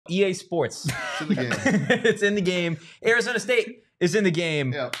EA Sports. It's in the game. It's in the game. Arizona State is in the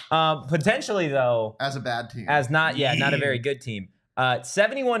game. Yeah. Potentially, though. As a bad team. As not a very good team.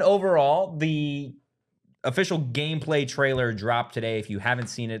 71 overall. The official gameplay trailer dropped today. If you haven't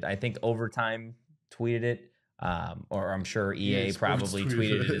seen it, I think Overtime tweeted it. Or I'm sure EA probably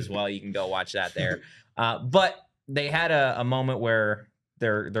tweeted it as well. You can go watch that there. But they had a moment where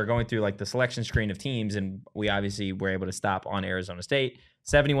they're going through like the selection screen of teams, and we obviously were able to stop on Arizona State.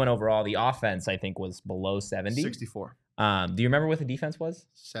 71 overall. The offense, I think, was below 70. 64. Do you remember what the defense was?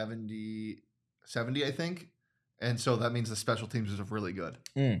 70, I think. And so that means the special teams is really good.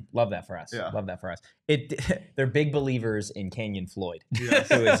 Love that for us. Yeah. Love that for us. They're big believers in Kenyon Floyd, Yes.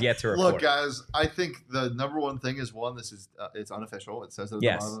 who is yet to report. Look, guys, I think the number one thing is this is it's unofficial. It says it at the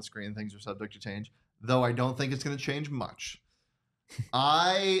bottom of the screen. Things are subject to change, though I don't think it's going to change much.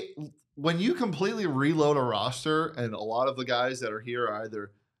 When you completely reload a roster, and a lot of the guys that are here are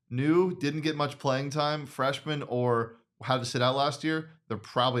either new, didn't get much playing time, freshmen, or had to sit out last year, they're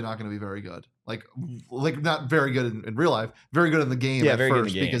probably not going to be very good. Like not very good in real life, very good in the game at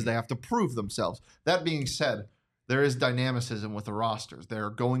first because they have to prove themselves. That being said, there is dynamicism with the rosters.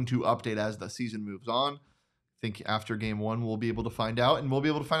 They're going to update as the season moves on. I think after game 1, we'll be able to find out, and we'll be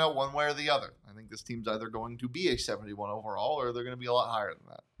able to find out one way or the other. I think this team's either going to be a 71 overall or they're going to be a lot higher than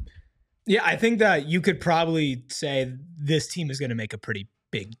that. Yeah, I think that you could probably say this team is going to make a pretty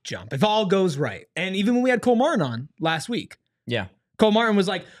big jump if all goes right. And even when we had Cole Martin on last week. Yeah. Cole Martin was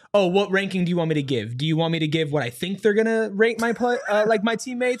like, "Oh, what ranking do you want me to give? Do you want me to give what I think they're gonna rate my like my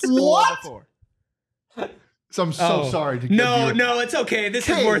teammates?" What? So I'm so sorry to give you. No, it's okay. This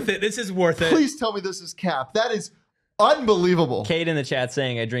is worth it. This is worth it. Please tell me this is cap. That is unbelievable. Kate in the chat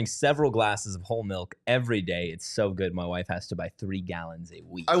saying, "I drink several glasses of whole milk every day. It's so good. My wife has to buy 3 gallons a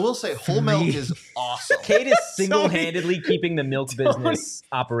week." I will say whole milk is awesome. Kate is single-handedly keeping the milk business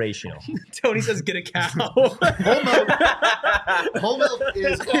operational. Tony says, "Get a cow." Whole milk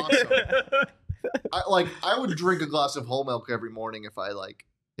is awesome. I would drink a glass of whole milk every morning if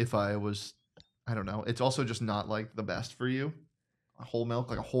I was, I don't know. It's also just not like the best for you. Whole milk,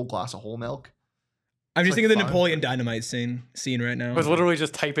 like a whole glass of whole milk. I'm just thinking of the Napoleon Dynamite scene right now. I was literally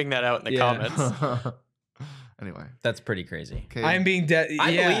just typing that out in the comments. Anyway, that's pretty crazy. Okay. I'm being dead.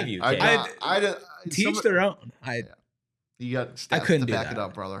 I believe you. Teach their own. You got stats to back it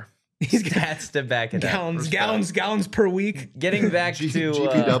up, brother. He's got stats to back it up. Gallons per week. Getting back to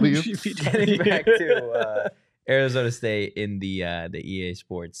Arizona State in the EA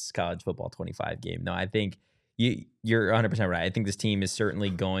Sports College Football 25 game. No, I think you're 100% right. I think this team is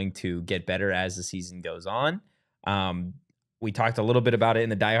certainly going to get better as the season goes on. We talked a little bit about it in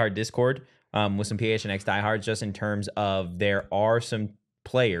the Die Hard Discord with some PHNX diehards, just in terms of there are some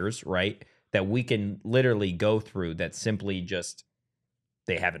players, right, that we can literally go through that simply just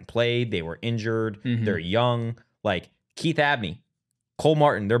they haven't played, they were injured, they're young. Like Keith Abney, Cole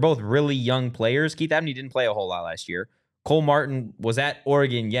Martin, they're both really young players. Keith Abney didn't play a whole lot last year. Cole Martin was at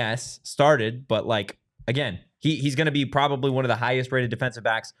Oregon, yes, started, but again, he's going to be probably one of the highest rated defensive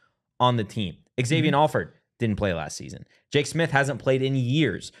backs on the team. Xavier Alford didn't play last season. Jake Smith hasn't played in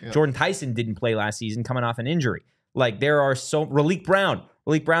years. Yep. Jordan Tyson didn't play last season coming off an injury. There are Raleek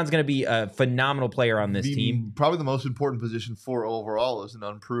Brown's going to be a phenomenal player on this team. Probably the most important position for overall is an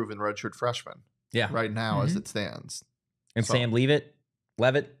unproven redshirt freshman. Yeah. Right now as it stands. And Sam Leavitt,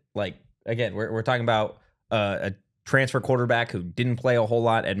 again, we're talking about a transfer quarterback who didn't play a whole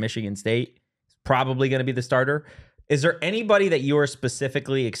lot at Michigan State. Probably going to be the starter. Is there anybody that you are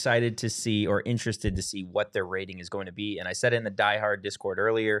specifically excited to see or interested to see what their rating is going to be? And I said in the Die Hard Discord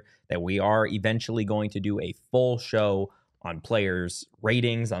earlier that we are eventually going to do a full show on players'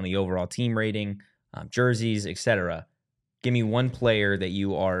 ratings, on the overall team rating, jerseys, etc. Give me one player that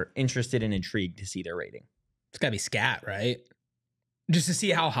you are interested and intrigued to see their rating. It's got to be Scat, right? Just to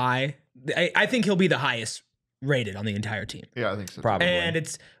see how high. I think he'll be the highest rated on the entire team. Yeah, I think so. Probably. And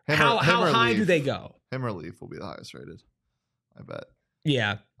it's how high do they go? Him or Leaf will be the highest rated, I bet.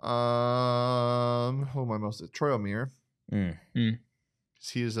 Yeah. Who am I most? Troy O'Meara. He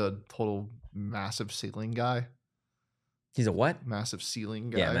is a total massive ceiling guy. He's a what? Massive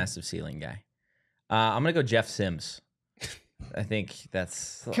ceiling guy. Yeah, massive ceiling guy. I'm gonna go Jeff Sims. I think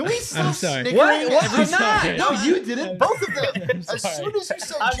that's. Can we stop snickering? What? I'm not. No, you did it. Both of them. As soon as you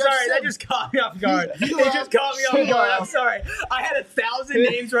said I'm Jeff sorry, Sims, that just caught me off guard. It just caught me off guard. I'm sorry. I had 1,000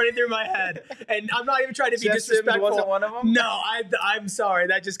 names running through my head, and I'm not even trying to be Jeff disrespectful. Sims wasn't one of them? No, I'm sorry.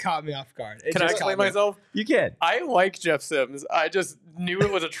 That just caught me off guard. Can I explain myself? You can. I like Jeff Sims. I just knew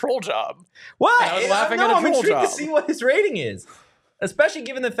it was a troll job. Why? I was laughing at a I'm troll intrigued job. to see what his rating is, especially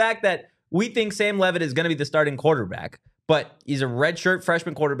given the fact that we think Sam Leavitt is going to be the starting quarterback. but he's a redshirt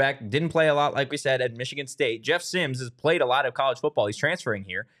freshman quarterback. Didn't play a lot, like we said, at Michigan State. Jeff Sims has played a lot of college football. He's transferring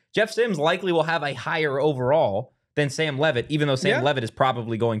here. Jeff Sims likely will have a higher overall than Sam Levitt, even though Sam Levitt is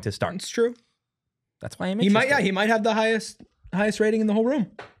probably going to start. It's true. That's why I'm interested. He might have the highest rating in the whole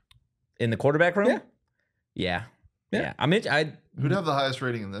room. In the quarterback room? Yeah. Who'd have the highest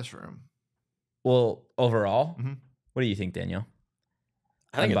rating in this room? Well, overall, Mm-hmm. what do you think, Danielle?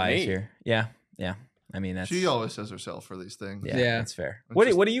 I think I'm it's biased me. here. Yeah. I mean, that's She always says herself for these things. Yeah. that's fair.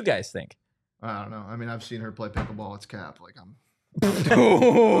 It's What do you guys think? I don't know. I mean, I've seen her play pickleball. It's cap. Like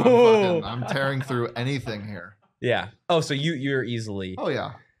Oh. I'm tearing through anything here. Yeah. Oh, so you're easily. Oh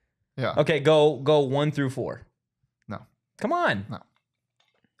yeah. Okay, go 1 through 4. No. Come on. No.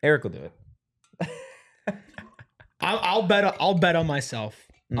 Eric will do it. I'll bet on myself.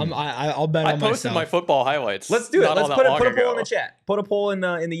 I'll bet I on posted myself. my football highlights. Let's do it. not Let's all put that a long poll in ago. the chat. Put a poll in the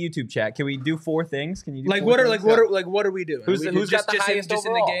YouTube chat. Can we do 4 things? Can you do Like 4 what things? what are we doing? Who's Are we got the highest just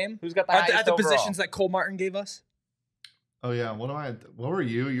overall? in the game? Who's got the At highest the overall? positions that Cole Martin gave us? Oh yeah. What were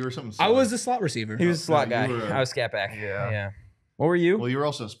you? You were something. I silly. was the slot receiver. He was a slot No, guy. you were, I was scat back. yeah. What were you? Well, you were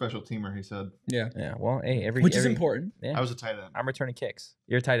also a special teamer. He said. Yeah. Yeah. Well, hey, Which is important. Yeah. I was a tight end I'm returning kicks.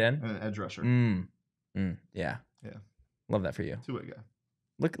 You're a tight end. and an edge rusher. Yeah. Yeah. Love that for you. Two-way guy.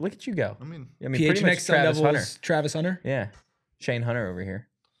 Look at you go. I mean, pretty much PHNX Sun Travis Devils, Hunter. Travis Hunter. Yeah. Shane Hunter over here.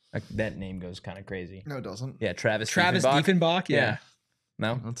 Like, that name goes kind of crazy. no, it doesn't. Yeah, Travis Dieffenbach. Dieffenbach. Yeah.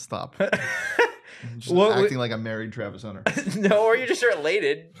 No. Let's stop. Just What- acting like I married Travis Hunter. No, or you're just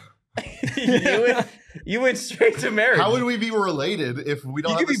related. you went straight to marriage. How would we be related if we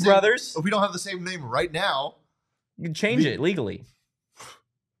don't? You have could the be same, brothers. If we don't have the same name right now. You can change it legally.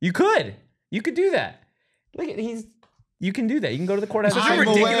 You could do that. Look at you can do that. You can go to the courthouse. Such a I'm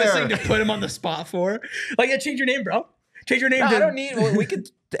ridiculous aware. thing to put him on the spot for. Like, yeah, change your name, bro. Change your name. No, to, I don't need. We could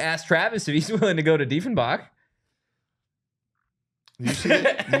ask Travis if he's willing to go to Dieffenbach. You see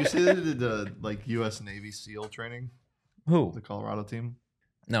they did the like U.S. Navy SEAL training, Who? the Colorado team.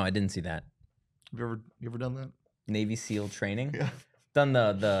 No, I didn't see that. Have you ever done that? Navy SEAL training. Yeah. Done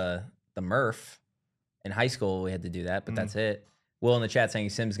the Murph in high school. We had to do that, but that's it. Will in the chat saying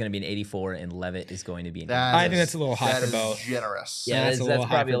Sim's going to be an 84 and Levitt is going to be an 80. I think that's a little high that for is both. Generous. Yeah, that's that's, a little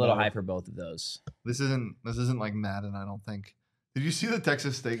high probably for a little both. high for both of those. This isn't like Madden. I don't think. Did you see the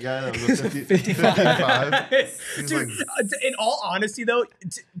Texas State guy that was a 55. 55? He's Dude, like- in all honesty, though,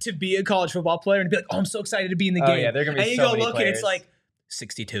 to be a college football player and be like, oh, I'm so excited to be in the Oh, game. yeah, there are gonna be and you so go many look and it's players. like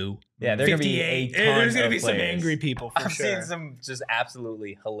 62. Yeah, there are going to be a 58. ton There's gonna of be some players. angry people for I've sure. seen some just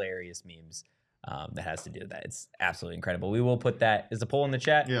absolutely hilarious memes that has to do with that. It's absolutely incredible. We will put that. Is the poll in the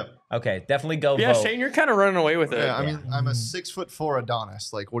chat? Yeah. Okay, definitely go Yeah, vote. Shane, you're kind of running away with it. Yeah, I mean, I'm a 6'4"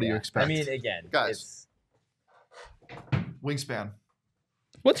 Adonis. Like, what do you Yeah. expect? I mean, again, Guys. Wingspan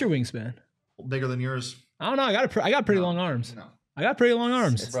What's your wingspan? bigger than yours. I don't know. I got pretty long arms. No, I got pretty long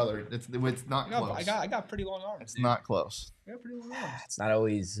arms. brother, it's not close. I got pretty long arms. It's not close. I got pretty long arms. it's not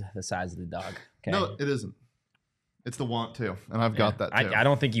always the size of the dog. Okay? No, it isn't. It's the want to, and I've got that too. I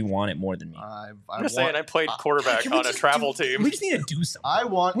don't think you want it more than me. I'm just saying, I played quarterback Can we on a just travel do- team. We just need to do something. I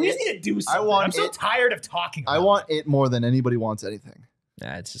want. We just It, need to do something. want I'm so it- tired of talking. I about want it more than anybody wants anything.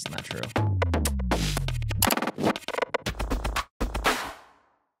 Nah, it's just not true.